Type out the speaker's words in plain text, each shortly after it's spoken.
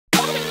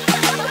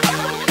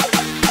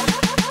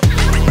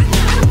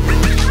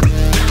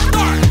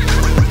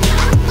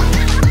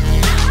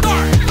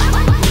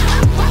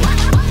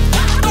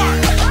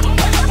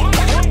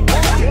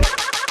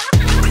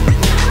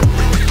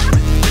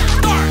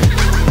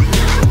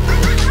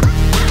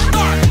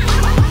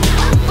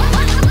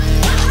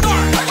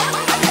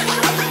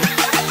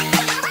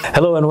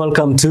Hello and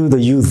welcome to the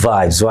Youth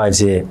Vibes right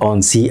here on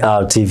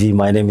CRTV.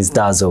 My name is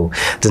Dazzo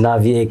de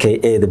Navi,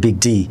 aka the Big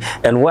D.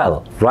 And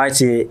well, right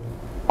here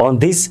on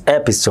this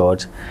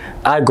episode,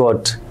 I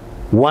got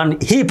one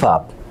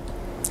hip-hop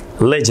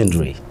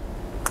legendary.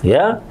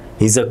 Yeah,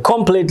 he's a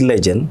complete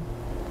legend.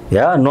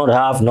 Yeah, not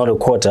half, not a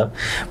quarter,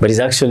 but he's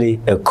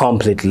actually a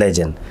complete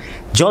legend.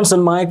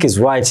 Johnson Mike is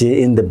right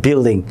here in the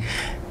building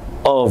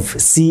of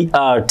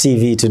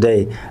CRTV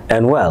today,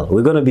 and well,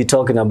 we're going to be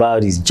talking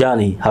about his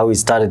journey, how he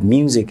started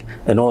music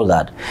and all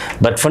that.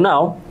 But for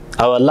now,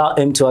 I'll allow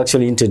him to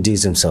actually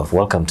introduce himself.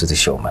 Welcome to the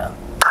show, man.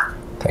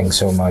 Thanks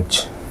so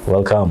much.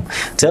 Welcome.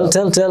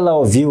 Tell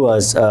our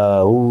viewers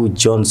who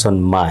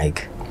Johnson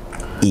Mike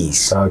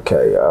is.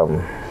 Okay,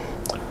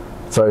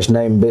 first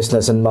name,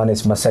 business and money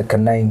is my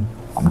second name.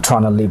 I'm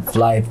trying to live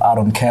life, I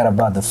don't care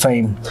about the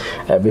fame.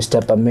 Every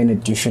step a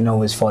minute, you should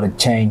know is for the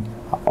change.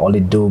 All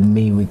it do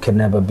me, we can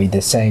never be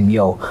the same.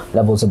 Yo,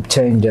 levels of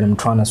change and I'm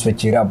trying to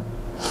switch it up.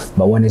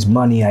 But when it's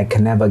money, I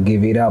can never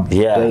give it up.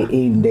 Yeah. Day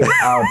in, day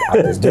out,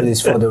 I just do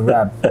this for the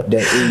rap.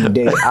 Day in,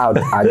 day out,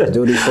 I just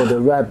do this for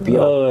the rap.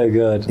 Yo. Oh my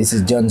God. This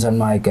is Johnson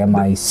Mike,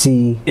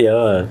 M-I-C.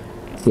 Yeah.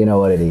 You know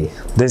what it is.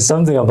 There's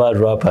something about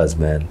rappers,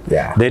 man.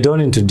 Yeah. They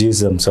don't introduce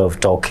themselves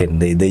talking.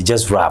 They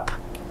just rap.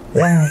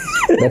 Yeah,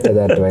 better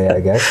that way, I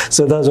guess.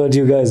 So that's what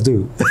you guys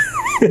do.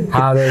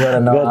 How they gonna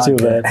know? Got you,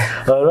 man.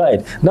 All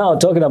right. Now,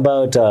 talking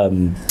about,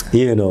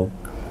 you know,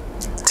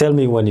 tell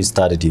me when you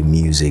started your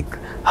music,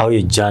 how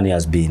your journey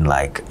has been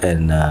like,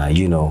 and,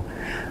 you know,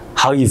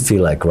 how you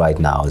feel like right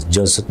now as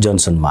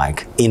Johnson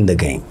Mike in the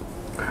game.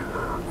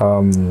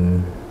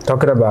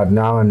 Talking about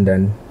now and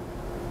then,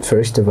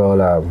 first of all,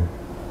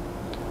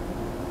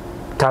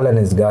 talent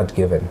is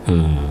God-given.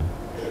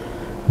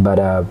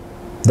 But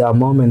there are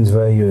moments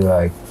where you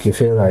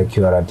feel like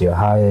you are at your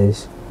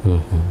highest.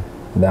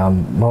 There are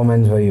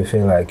moments where you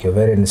feel like you're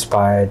very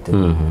inspired.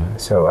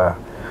 So I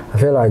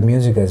feel like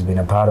music has been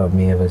a part of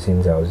me ever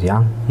since I was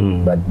young.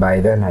 But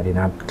by then I did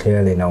not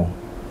clearly know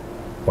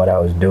what I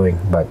was doing.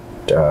 But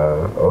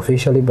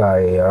officially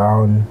by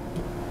around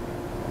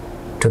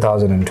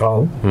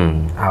 2012,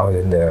 I was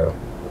in the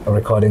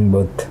recording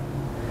booth.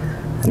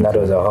 And that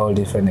was a whole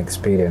different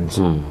experience.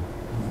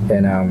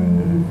 And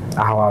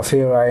how I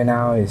feel right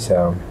now is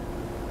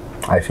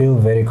I feel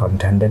very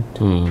contented.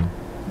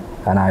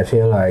 And I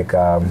feel like,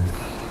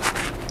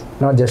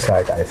 not just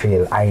like I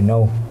feel, I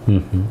know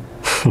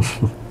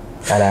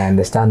that I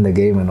understand the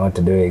game and what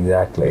to do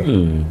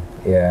exactly.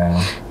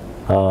 Yeah.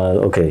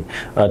 Okay.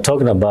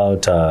 Talking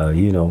about,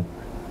 you know,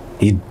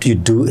 you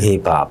do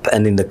hip-hop,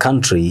 and in the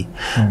country,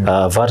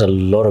 I've had a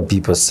lot of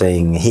people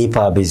saying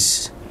hip-hop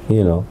is,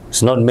 you know,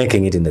 it's not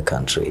making it in the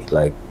country.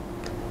 Like,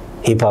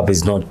 hip-hop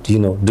is not, you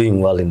know,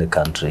 doing well in the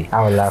country.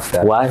 I would laugh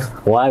at that.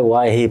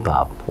 Why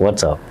hip-hop?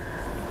 What's up?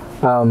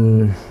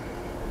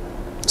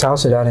 South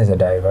Sudan is a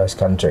diverse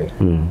country.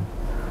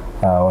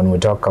 When we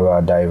talk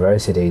about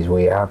diversities,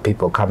 we have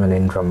people coming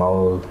in from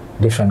all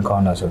different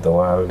corners of the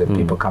world.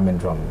 People coming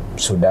from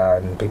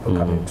Sudan, people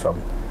coming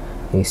from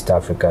East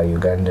Africa,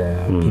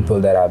 Uganda, people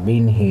that have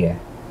been here,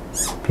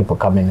 people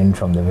coming in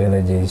from the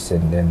villages,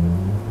 and then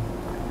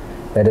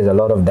there is a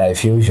lot of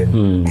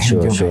diffusion.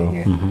 Sure.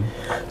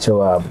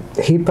 So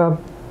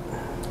hip-hop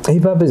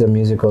is a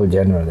musical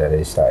genre that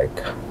is like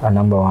a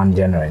 #1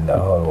 genre in the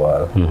whole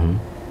world.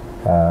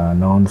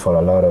 Known for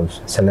a lot of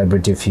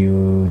celebrity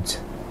feuds.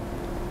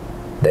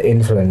 The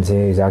influence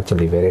here is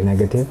actually very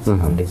negative.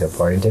 I'm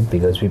disappointed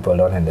because people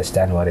don't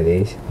understand what it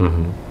is.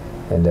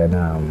 And then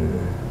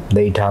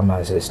they term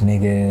us as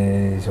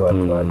niggas, what,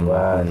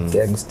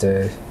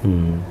 gangsters.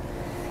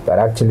 But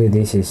actually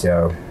this is,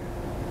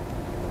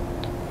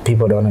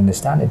 people don't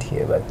understand it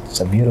here, but it's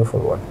a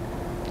beautiful one.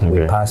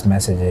 We pass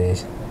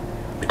messages,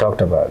 we talked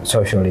about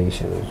social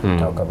issues, we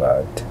talk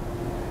about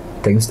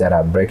things that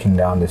are breaking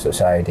down the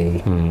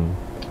society.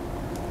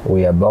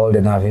 We are bold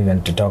enough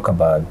even to talk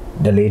about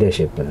the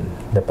leadership and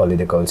the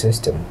political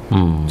system,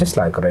 just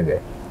like reggae.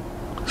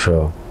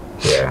 Sure.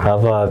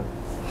 Yeah.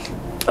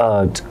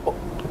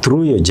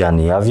 Through your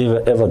journey, have you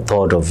ever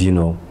thought of, you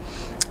know,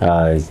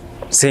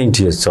 saying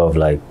to yourself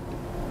like,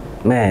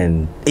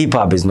 man,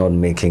 hip-hop is not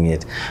making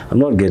it. I'm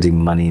not getting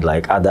money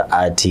like other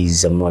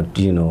artists. I'm not,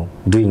 you know,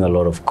 doing a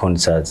lot of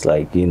concerts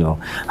like, you know,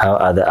 how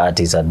other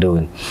artists are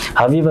doing.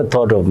 Have you ever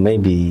thought of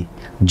maybe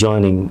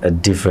joining a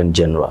different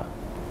genre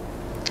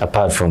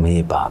apart from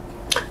hip-hop?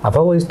 I've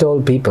always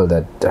told people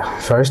that,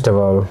 first of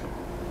all,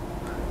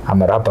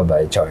 I'm a rapper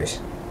by choice.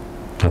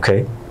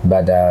 Okay.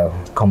 But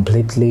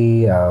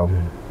completely,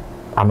 I'm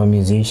a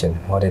musician.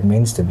 What it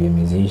means to be a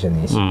musician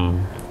is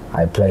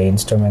I play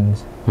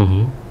instruments,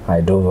 I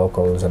do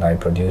vocals, and I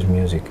produce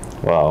music.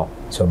 Wow.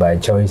 So by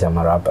choice, I'm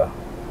a rapper.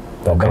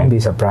 But don't be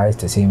surprised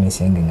to see me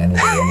singing any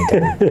day,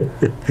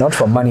 anytime. Not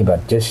for money,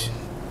 but just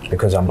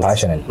because I'm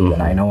passionate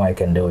and I know I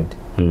can do it.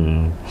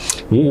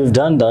 You've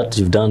done that.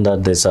 You've done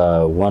that. There's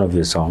one of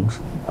your songs,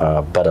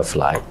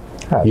 Butterfly.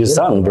 You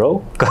sang,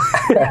 bro.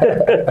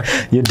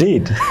 You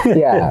did.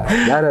 Yeah,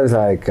 that was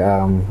like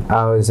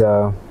I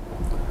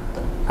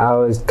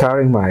was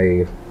carrying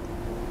my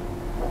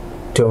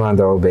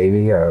 2-month-old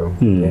baby. You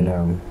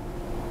know,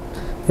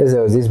 yes,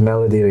 there was this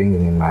melody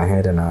ringing in my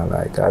head, and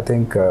I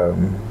think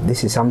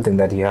this is something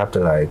that you have to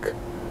like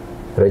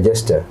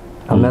register.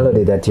 A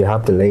melody that you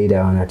have to lay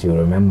down, that you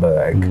remember,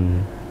 like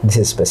this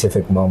is a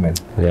specific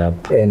moment.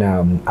 Yep. And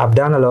I've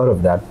done a lot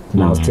of that,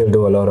 and I'll still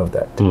do a lot of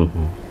that.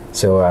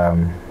 So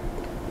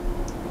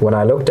when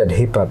I looked at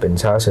hip hop in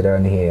South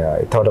Sudan here,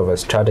 I thought of a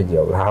strategy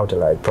of how to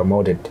like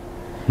promote it.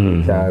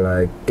 So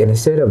like,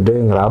 instead of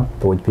doing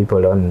rap, which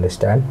people don't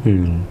understand,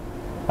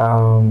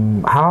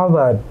 how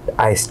about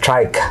I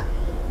strike?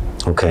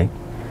 Okay.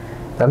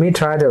 Let me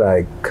try to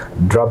like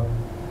drop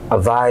a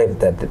vibe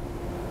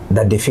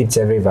that defeats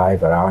every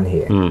vibe around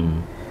here,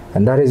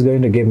 and that is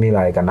going to give me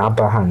like an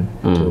upper hand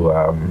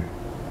to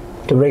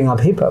bring up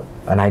hip hop,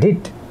 and I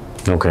did.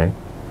 Okay.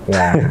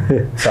 Yeah.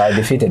 So I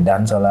defeated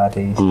dancehall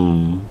artists,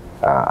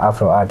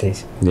 Afro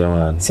artists, Yeah,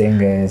 man.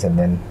 singers, and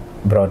then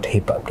brought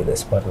hip hop to the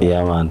spotlight.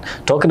 Yeah, man.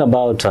 Talking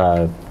about,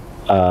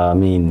 I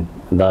mean,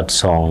 that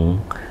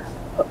song.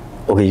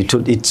 Okay,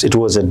 it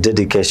was a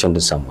dedication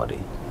to somebody,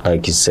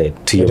 like you said,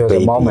 to your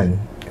baby. It was a moment.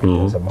 It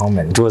was a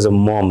moment. It was a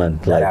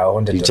moment, like I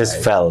wanted you to, just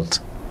like, felt,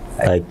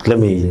 like, let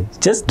me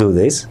just do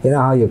this. You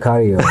know how you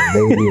carry your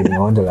baby and you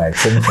want to like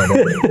sing for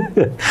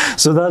them.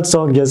 So that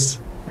song just,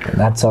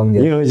 That song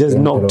just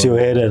came knocked through. your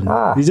head, and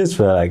you just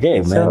felt like, hey,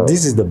 man, So-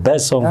 this is the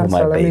best song for my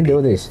so baby. let me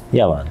do this.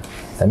 Yeah, man.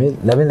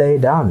 Let me lay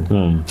it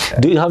down.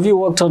 Have you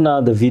worked on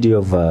the video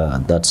of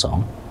that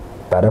song?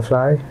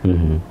 Butterfly.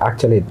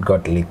 Actually, it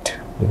got leaked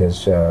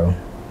because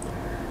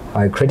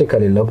I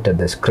critically looked at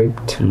the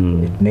script.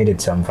 It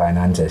needed some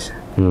finances.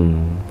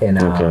 And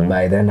Okay.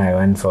 by then I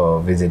went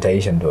for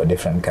visitation to a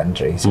different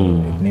country, so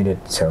it needed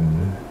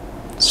some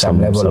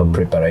level of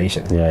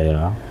preparation.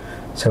 Yeah.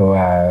 So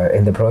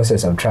in the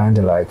process of trying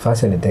to like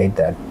facilitate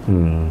that,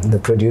 the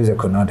producer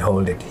could not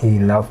hold it. He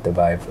loved the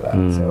vibe,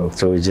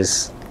 So we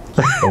just,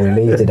 they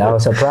released it. I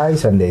was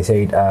surprised when they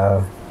said,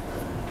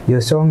 your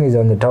song is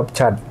on the top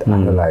chart. I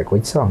was like,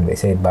 which song? They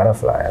said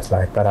Butterfly. I was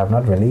like, but I've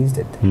not released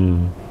it.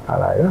 I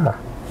was like,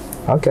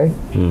 okay.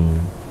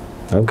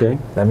 okay.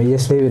 Let me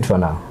just leave it for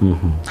now.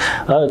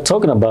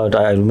 Talking about,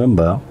 I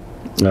remember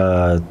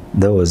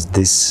there was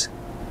this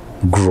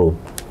group,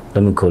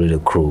 let me call it a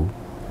crew,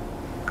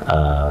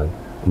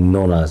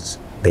 known as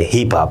the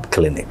Hip Hop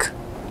Clinic.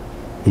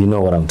 You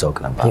know what I'm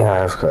talking about?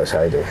 Yeah, of course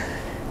I do.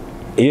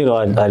 You know,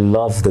 I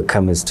love the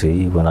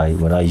chemistry when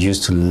I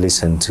used to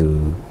listen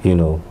to,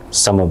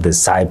 some of the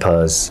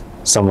cyphers,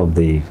 some of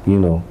the,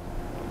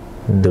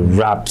 the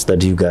raps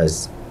that you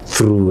guys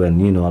threw,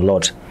 and, a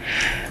lot.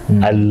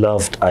 I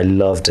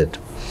loved it.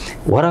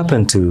 What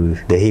happened to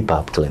the Hip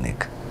Hop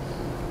Clinic?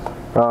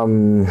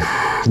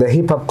 The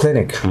Hip Hop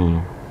Clinic.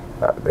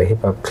 The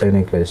Hip Hop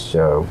Clinic is,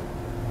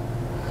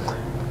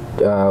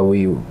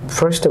 we,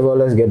 first of all,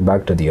 let's get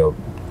back to the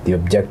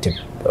objective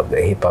of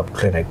the Hip Hop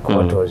Clinic.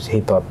 What was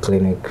Hip Hop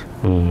Clinic?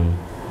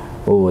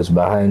 Who was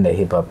behind the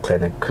Hip Hop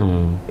Clinic?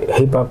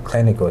 Hip Hop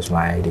Clinic was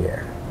my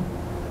idea.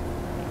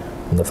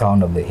 I'm the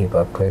founder of the Hip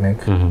Hop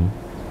Clinic.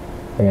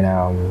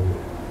 And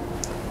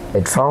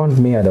it found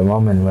me at a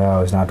moment where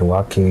I was not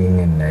working,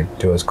 and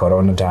it was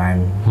Corona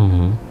time.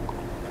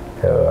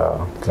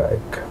 So,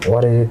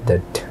 what is it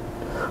that,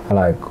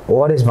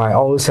 what is my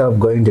old self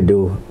going to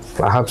do?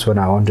 Perhaps when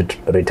I want to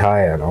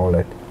retire and all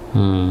that.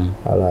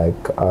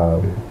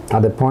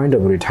 At the point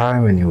of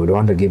retirement, you would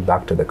want to give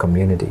back to the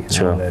community.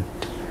 Sure. That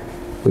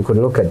we could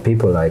look at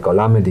people like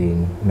Olamide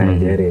in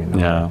Nigeria. And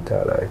all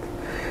that,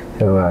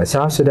 so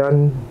South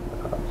Sudan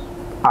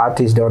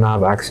artists don't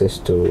have access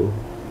to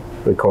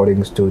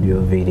recording studio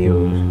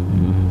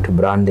videos, to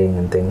branding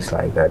and things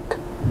like that.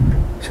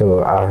 So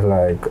I was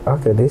like,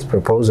 okay, this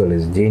proposal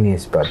is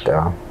genius, but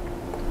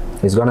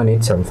it's gonna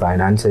need some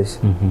finances.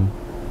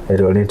 It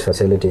will need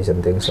facilities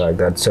and things like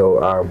that.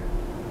 So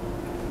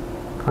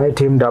I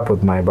teamed up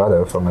with my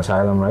brother from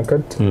Asylum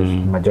Records,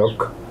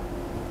 Majok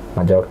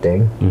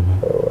Deng.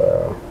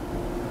 So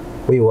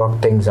we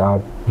worked things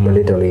out. The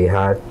little he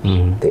had,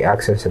 the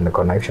access and the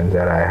connections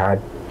that I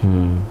had.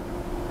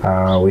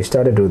 We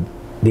started with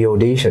the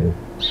audition.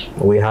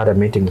 We had a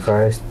meeting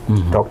first,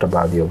 talked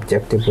about the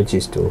objective, which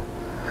is to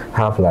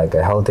have like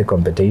a healthy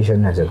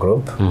competition as a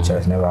group, which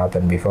has never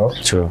happened before.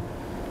 Sure.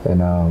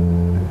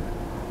 And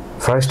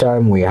first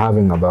time we had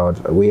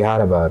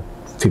about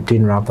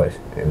 15 rappers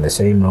in the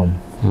same room,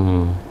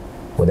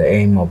 with the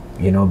aim of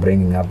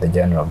bringing up the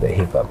genre of the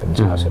hip hop in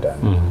South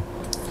Sudan.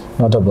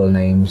 Notable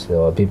names. There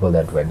were people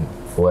that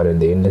were in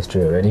the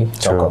industry already.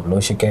 Sure. Talk of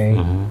Lushike,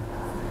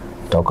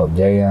 talk of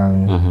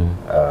Jayang,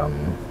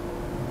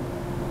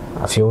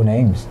 a few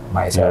names.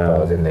 Myself, I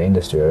was in the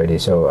industry already.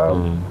 So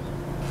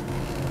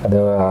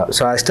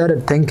so I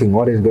started thinking,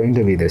 what is going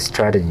to be the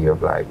strategy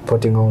of like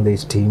putting all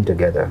these team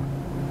together?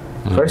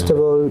 First of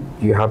all,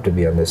 you have to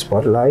be on the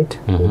spotlight.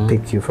 We'll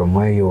pick you from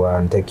where you are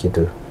and take you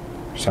to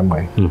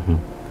somewhere.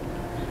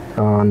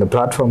 On the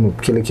platform of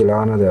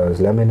Kilikilana, there was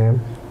Leminem.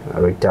 I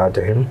reached out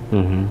to him.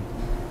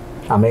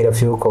 I made a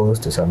few calls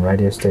to some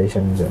radio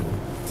stations, and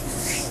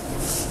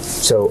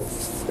so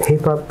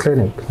Hip Hop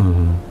Clinic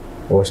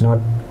was not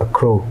a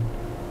crew.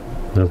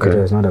 Okay. It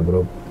was not a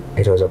group.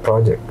 It was a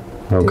project.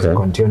 It is a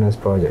continuous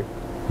project.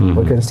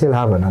 We can still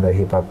have another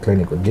hip hop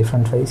clinic with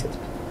different faces.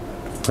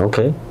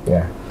 Okay.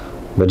 Yeah.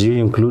 But you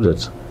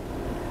included.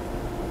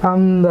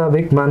 I'm the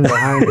big man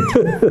behind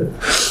it.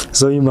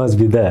 So you must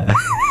be there.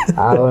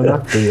 I will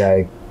not be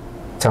like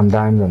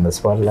sometimes on the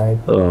spotlight.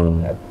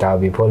 I'll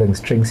be pulling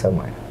strings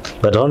somewhere.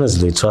 But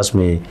honestly, trust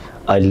me,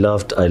 I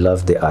loved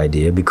the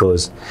idea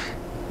because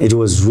it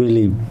was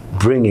really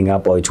bringing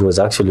up, or it was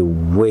actually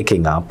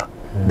waking up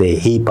the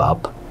hip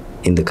hop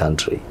in the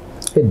country.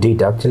 It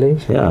did actually.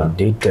 Yeah. It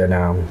did, and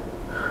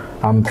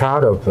I'm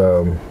proud of.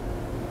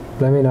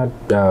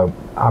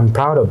 I'm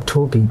proud of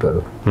two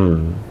people.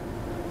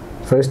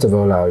 First of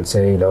all, I would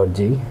say Lord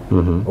G,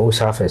 who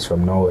surfaced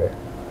from nowhere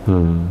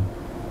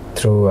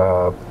through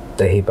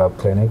the hip hop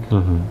clinic,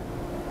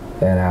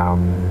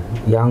 and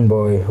young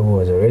boy who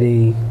was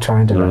already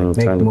trying to like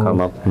make moves,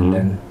 come up. and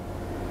then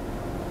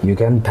you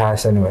can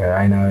pass anywhere.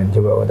 I know in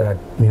Juba without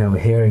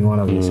hearing one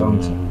of the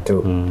songs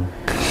too.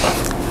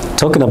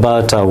 Talking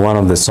about one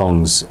of the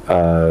songs,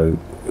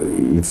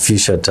 you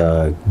featured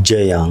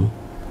J Young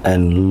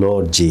and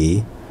Lord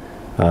G.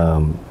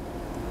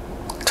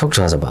 Talk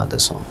to us about the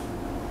song.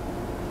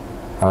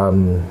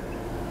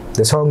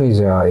 The song is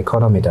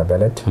Economy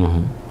Tablet,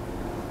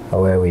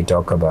 where we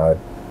talk about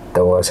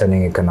the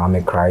worsening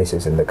economic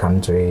crisis in the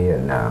country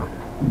and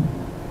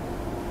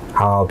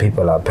how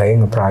people are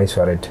paying a price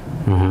for it.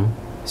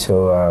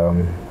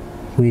 So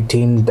we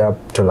teamed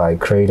up to like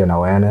create an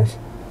awareness,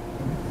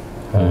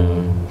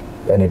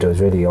 and it was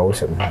really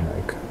awesome.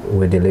 Like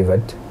we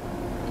delivered,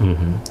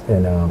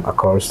 and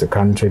across the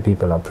country,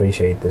 people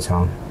appreciate the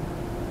song.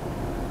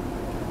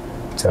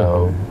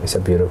 So it's a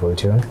beautiful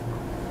tune.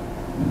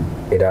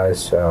 It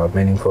has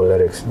meaningful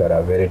lyrics that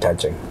are very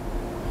touching.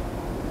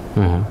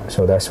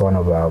 So that's one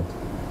of our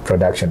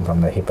production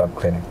from the Hip Hop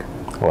Clinic.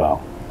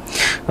 Wow.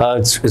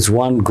 It's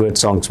one great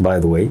song, by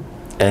the way.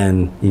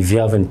 And if you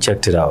haven't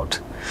checked it out,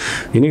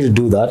 you need to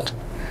do that.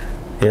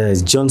 Yeah,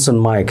 it's Johnson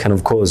Mike and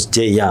of course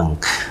Jay Young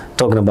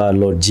talking about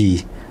Lord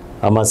G.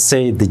 I must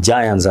say the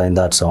giants are in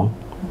that song.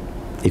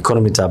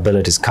 Economy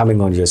Tablet is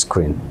coming on your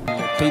screen.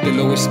 Pay the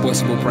lowest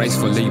possible price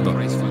for labor.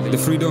 The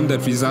freedom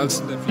that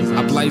results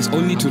applies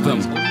only to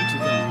them.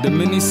 The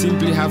many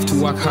simply have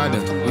to work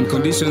harder in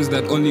conditions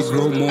that only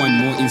grow more and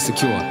more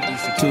insecure,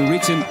 to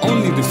enriching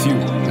only the few.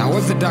 Now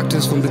as the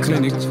doctors from the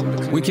clinic,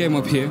 we came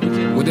up here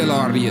with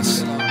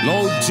LRES,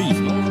 Lord G,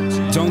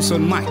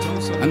 Johnson Mike,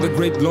 and the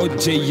great Lord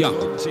J Young.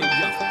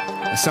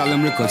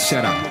 Asylum Records,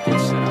 shout out.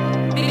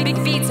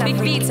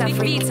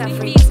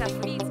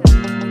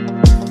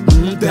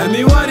 Tell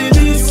me what it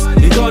is.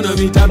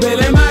 Economy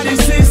tabele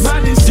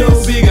madness. Joe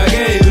big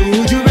again.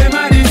 Would you be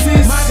madness?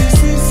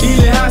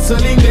 Ile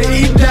hustling the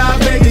eat that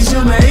begging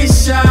show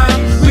maisha.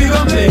 We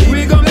gon' play. Tell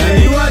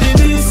me what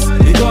it is.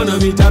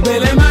 Economy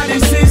tabele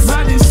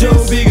madness. Joe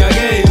big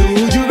again.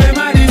 Would you be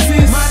madness?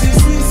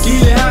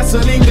 Ile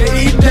hustling the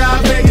eat that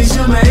begging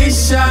show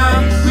maisha.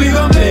 We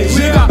gon' play.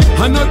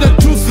 I know the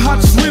truth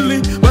hurts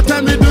really, but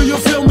tell me, do you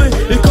feel me?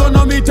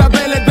 Economy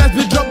tabele best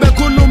be drop a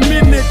cool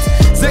minute.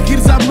 Zekir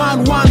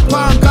Zaman,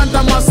 £1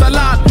 kanta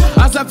masalat.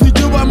 Asa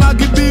fijuba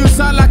magibi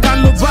usala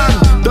kan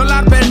luban.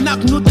 Dollar benak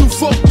nutu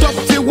folk top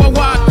fi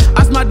wawat.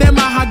 As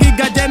madema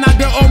hagiga jena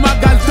de oma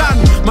galtan.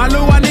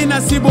 Maluwa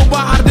nina sibu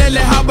bahar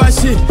dele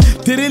habashi.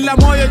 Tirila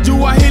moyo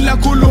juwa hila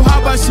kulu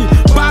habashi.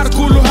 Bar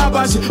kulu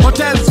habashi,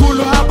 hotel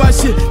kulu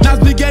habashi. Nas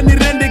bigeni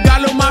rendi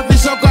galo mafi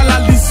shokola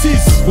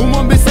lisis.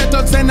 Umombi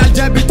settled sena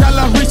jabi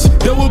tala rich.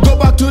 They will go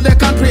back to the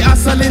country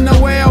hustling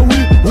away.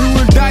 We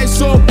will die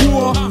so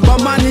poor,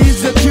 but money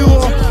is the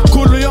cure.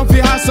 Kulu yon fi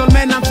hustle,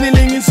 man, I'm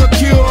feeling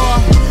insecure.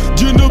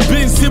 You know,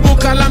 being Sibu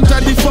Kalam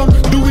Tadifom.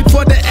 Do it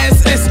for the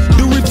SS,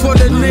 do it for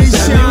the nation.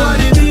 Tell me what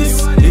it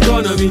is.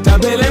 Economy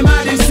tabele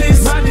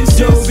madness.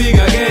 Joe big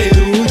again.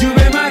 Would you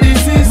be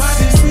madness?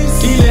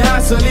 Ile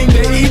hustling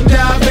the eat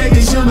that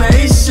begging show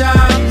maisha.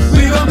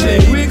 We gon' play.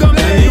 Tell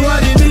me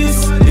what it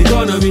is.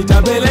 Economy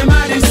tabele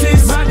madness.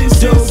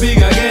 Joe big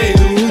again.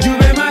 Would you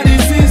be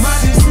madness?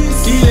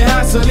 Ile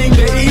hustling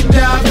the eat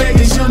that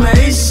begging show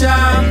maisha.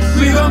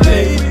 We gon'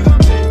 play.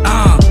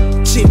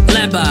 Cheap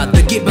labor,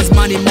 they give us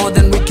money more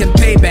than we can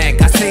pay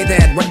back. I say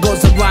that what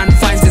goes around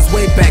finds its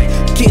way back.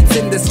 Kids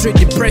in the street,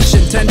 depression,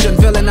 tension,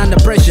 feeling under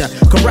pressure.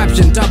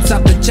 Corruption tops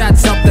up the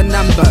charts, up the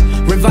number.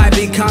 Revive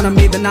the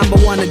economy, the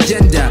 #1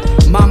 agenda.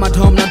 Mom at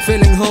home, not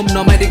feeling home,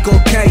 no medical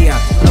care,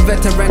 no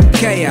veteran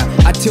care.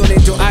 I tune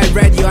into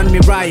iRadio and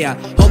Miraya,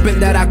 hoping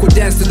that I could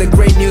dance to the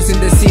great news in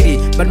the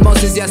city. But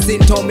Moses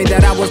Yassin told me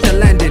that I was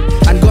talented,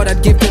 and God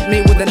had gifted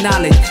me with the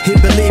knowledge. He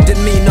believed in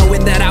me,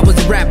 knowing that I was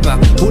a rapper.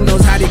 Who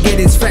knows how to get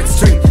his facts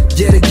straight?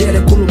 Jere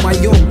kulu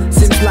mayum.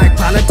 Seems like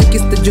politics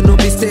is the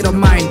Junobi state of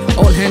mind.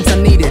 All hands are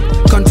needed.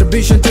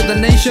 Contribution to the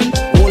nation,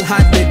 all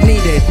heartbeat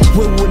needed.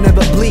 We will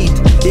never bleed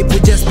if we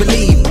just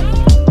believe.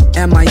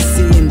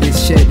 MIC in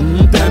this shit.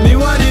 Tell me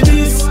what it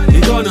is.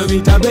 Economy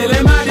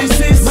tabele madness.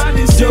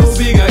 Joe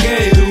big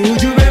again.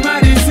 Would you be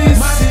madness?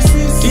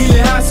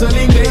 Ile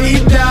hustling the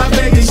eat that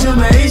begging show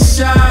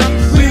maisha.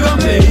 We gon'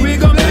 play.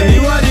 Tell me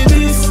what it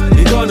is.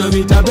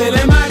 Economy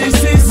tabele madness.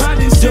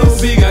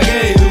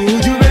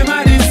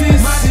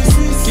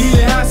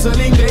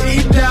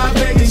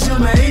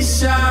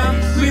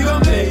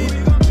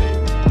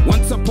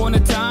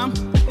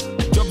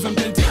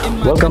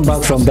 Welcome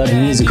back from that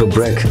musical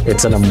break.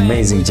 It's an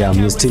amazing jam.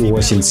 You're still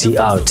watching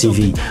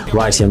CRTV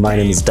right here. My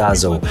name is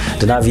Dazzo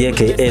de Navi,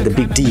 aka the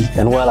Big D,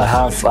 and well, I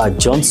have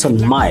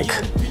Johnson Mike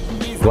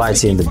right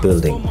here in the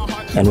building.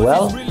 And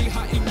well,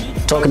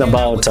 talking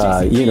about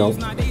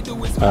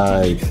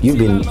you've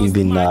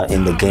been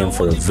in the game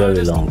for a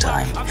very long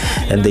time,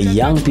 and the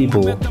young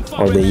people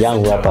or the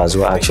young rappers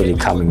who are actually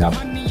coming up.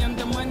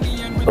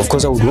 Of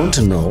course, I would want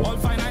to know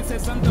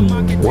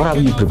what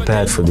have you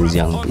prepared for these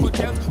young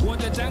people?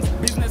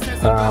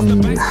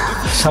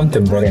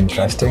 Something very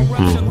interesting.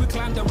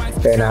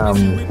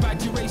 And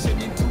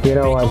you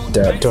know what?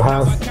 To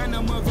have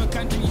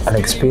an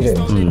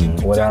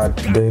experience without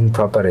doing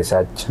proper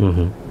research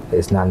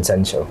is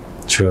nonsensical.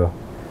 Sure.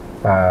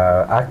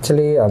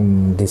 Actually,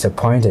 I'm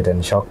disappointed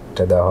and shocked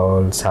at the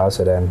whole South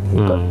Sudan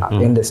hip-hop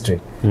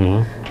industry.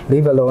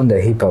 Leave alone the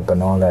hip-hop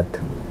and all that.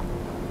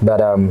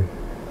 But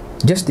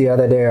just the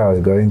other day, I was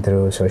going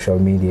through social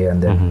media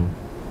and then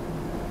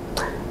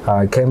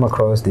I came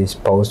across this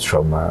post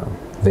from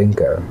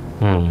Vinker,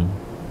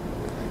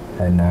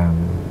 and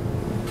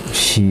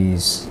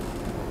she's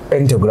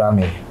into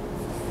Grammy.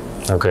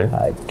 Okay.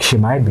 She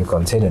might be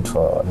considered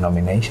for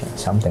nomination,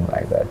 something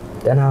like that.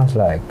 Then I was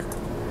like,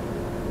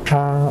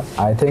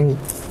 I think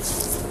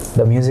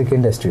the music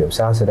industry of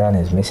South Sudan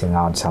is missing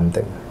out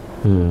something.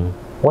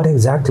 What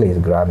exactly is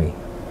Grammy?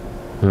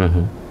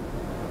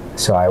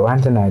 So I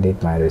went and I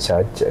did my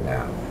research, and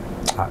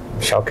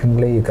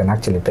shockingly, you can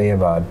actually pay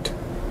about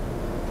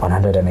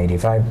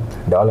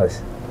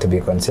 $185 to be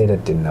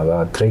considered in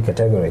about 3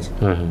 categories.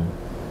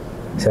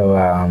 So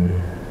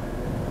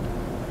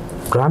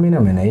Grammy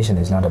nomination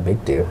is not a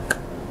big deal.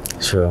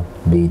 Sure.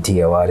 BET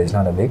award is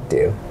not a big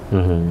deal.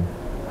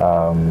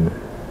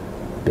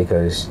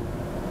 Because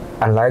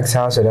unlike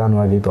South Sudan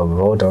where people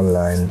vote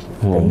online,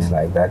 things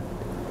like that,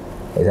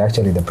 it's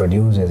actually the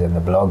producers and the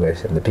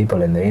bloggers and the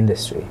people in the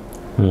industry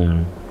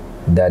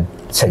that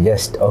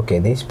suggest, okay,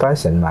 this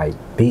person might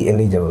be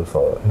eligible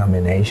for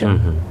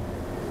nomination.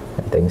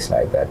 And things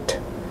like that.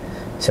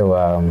 So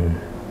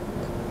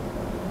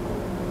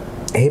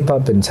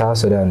hip-hop in South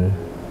Sudan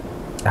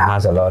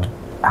has a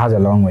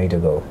long way to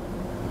go.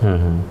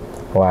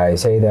 Why I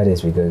say that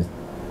is because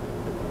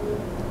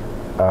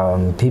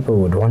people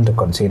would want to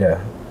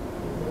consider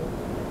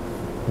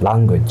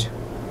language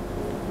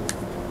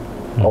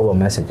over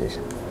messages.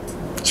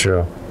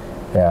 Sure.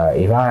 Yeah,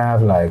 if I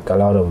have like a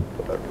lot of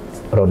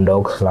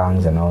Rondok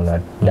slangs and all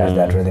that, does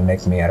that really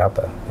make me a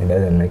rapper? It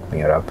doesn't make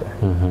me a rapper.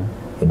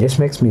 It just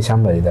makes me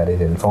somebody that is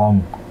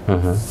informed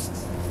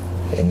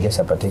in just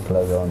a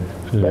particular zone.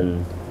 But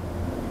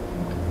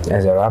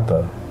as a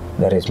rapper,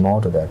 there is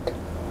more to that.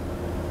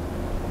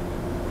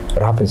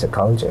 Rap is a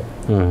culture.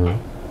 Yeah.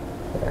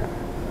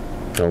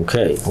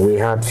 Okay. We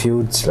had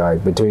feuds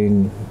like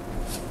between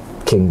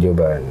King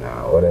Juba and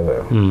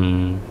whatever,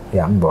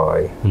 Young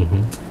Boy.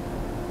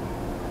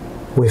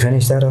 We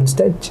finished that on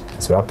stage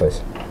as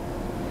rappers.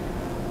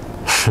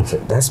 So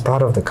that's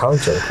part of the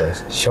culture,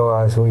 because show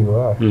us who you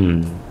are.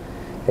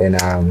 And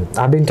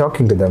I've been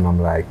talking to them. I'm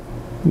like,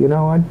 you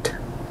know what?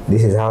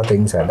 This is how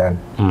things are done.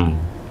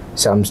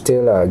 So I'm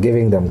still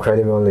giving them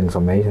credible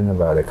information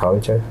about the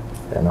culture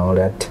and all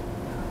that.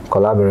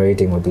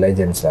 Collaborating with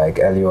legends like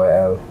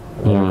LUL,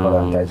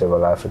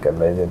 Untouchable African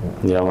Legend.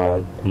 Yeah,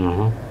 man.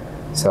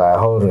 So I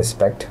hold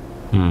respect.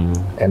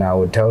 And I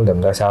would tell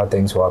them that's how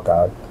things work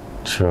out.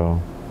 Sure.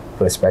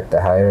 Respect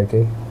the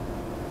hierarchy.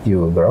 You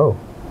will grow.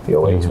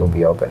 Your ways will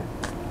be open.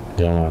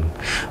 Yeah, man.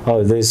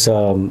 Oh, there's,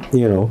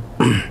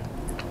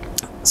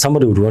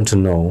 somebody would want to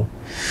know,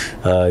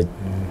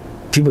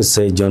 people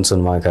say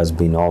Johnson Mike has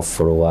been off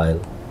for a while.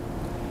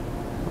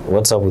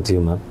 What's up with you,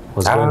 man?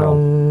 What's going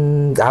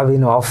on? I've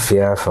been off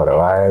here for a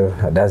while.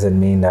 It doesn't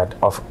mean that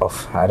off.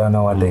 I don't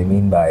know what they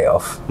mean by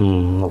off.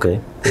 Okay.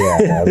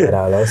 Yeah, but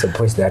I'll also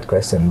push that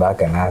question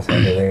back and ask what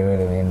do they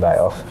really mean by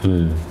off.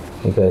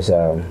 Because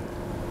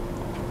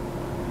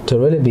to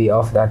really be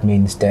off, that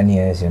means 10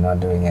 years you're not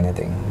doing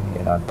anything.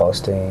 You're not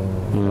posting,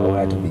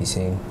 nowhere to be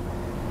seen.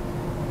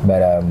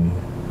 But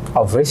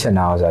of recent,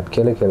 I was at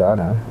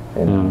Kilikilana,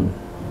 and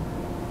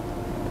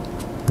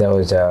there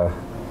was a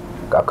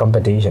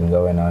competition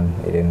going on.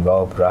 It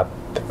involved rap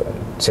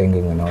and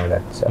singing and all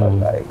that. So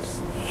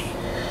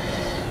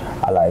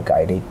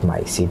I need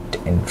my seat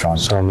in front.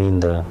 So I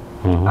mean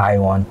I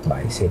want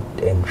my seat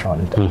in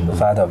front. I'm the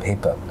father of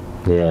hip hop.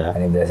 Yeah.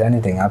 And if there's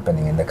anything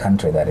happening in the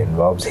country that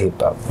involves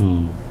hip hop,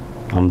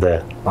 I'm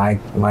there. My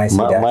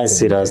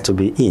seat has to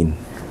be in.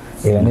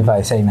 Even if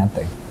I say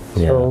nothing.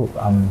 Yeah. So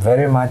I'm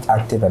very much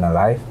active and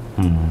alive.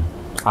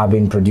 I've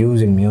been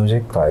producing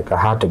music. Like I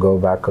had to go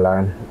back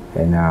learn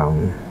and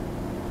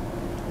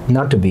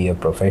not to be a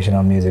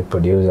professional music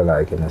producer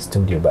like in a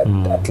studio, but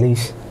at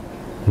least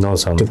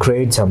to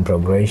create some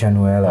progression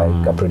where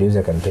like a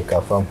producer can pick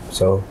up from.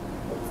 So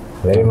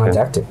very much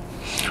active.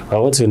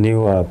 What's your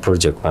new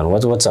project, man?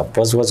 What's up?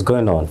 What's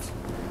going on?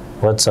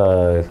 What's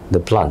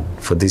the plan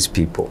for these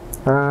people?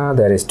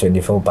 There is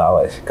 24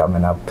 Powers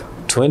coming up.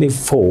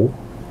 24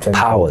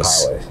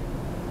 powers.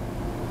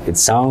 It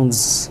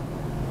sounds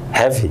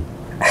heavy.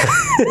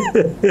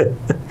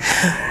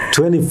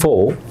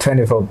 24?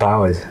 24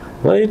 powers.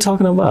 What are you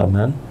talking about,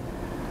 man?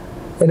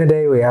 In a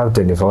day, we have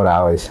 24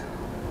 hours.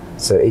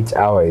 So each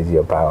hour is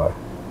your power.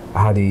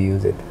 How do you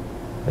use it?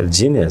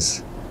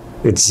 Genius.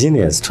 It's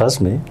genius,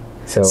 trust me.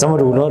 So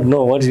Somebody will not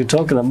know what you're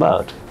talking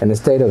about. And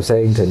instead of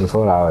saying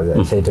 24 hours,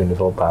 I say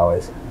 24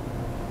 powers.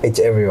 Each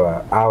every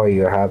hour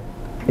you have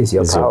is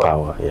your It's power. your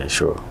power, yeah,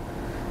 sure.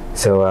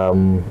 So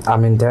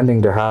I'm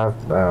intending to have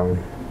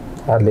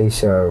at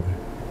least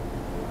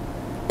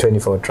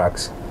 24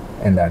 tracks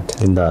in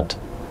that.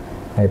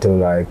 It will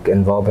like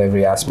involve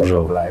every aspect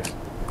of life.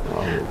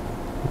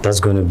 That's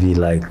going to be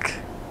like...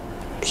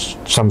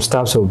 Some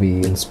stuffs will be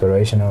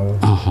inspirational,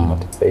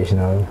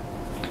 motivational.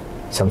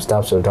 Some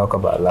stuffs will talk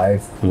about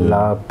life,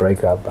 love,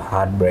 breakup,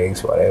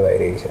 heartbreaks, whatever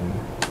it is. And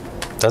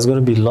that's going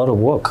to be a lot of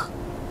work.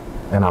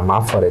 And I'm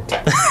up for it.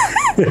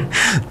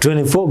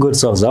 24 good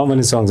songs. How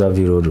many songs have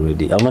you wrote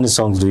already? How many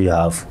songs do you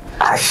have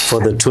for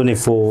the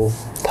 24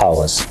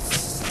 powers?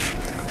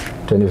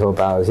 24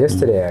 powers.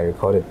 Yesterday I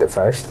recorded the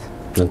first.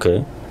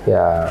 Okay.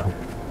 Yeah.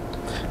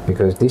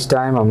 Because this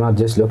time I'm not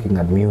just looking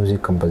at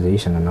music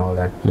composition and all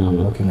that.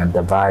 I'm looking at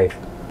the vibe.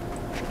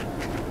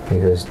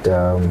 Because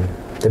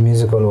the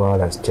musical world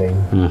has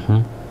changed.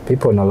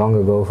 People no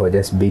longer go for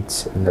just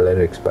beats and the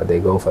lyrics, but they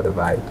go for the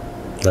vibe.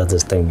 That's the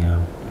thing, yeah.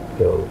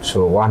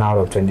 So 1 out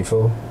of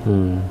 24.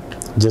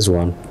 Just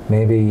one.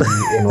 Maybe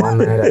in one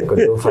night I could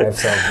do 5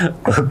 songs.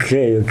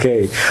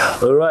 Okay.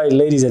 All right,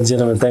 ladies and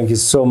gentlemen, thank you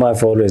so much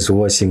for always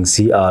watching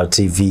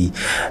CRTV.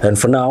 And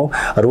for now,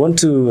 I want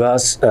to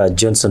ask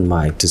Johnson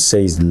Mike to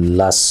say his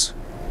last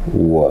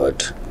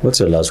word. What's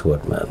your last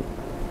word, man?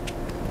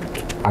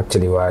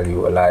 Actually, while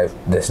you're alive,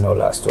 there's no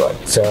last word.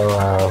 So,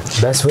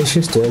 best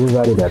wishes to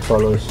everybody that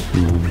follows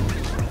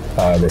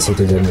the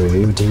Citizen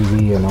Review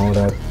TV and all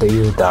that. The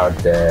youth out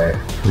there,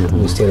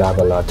 we still have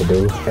a lot to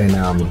do. And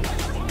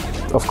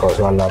of course,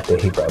 one love to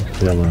hip hop.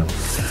 Yeah, man.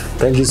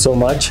 Thank you so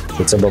much.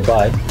 It's a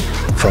bye-bye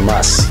from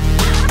us.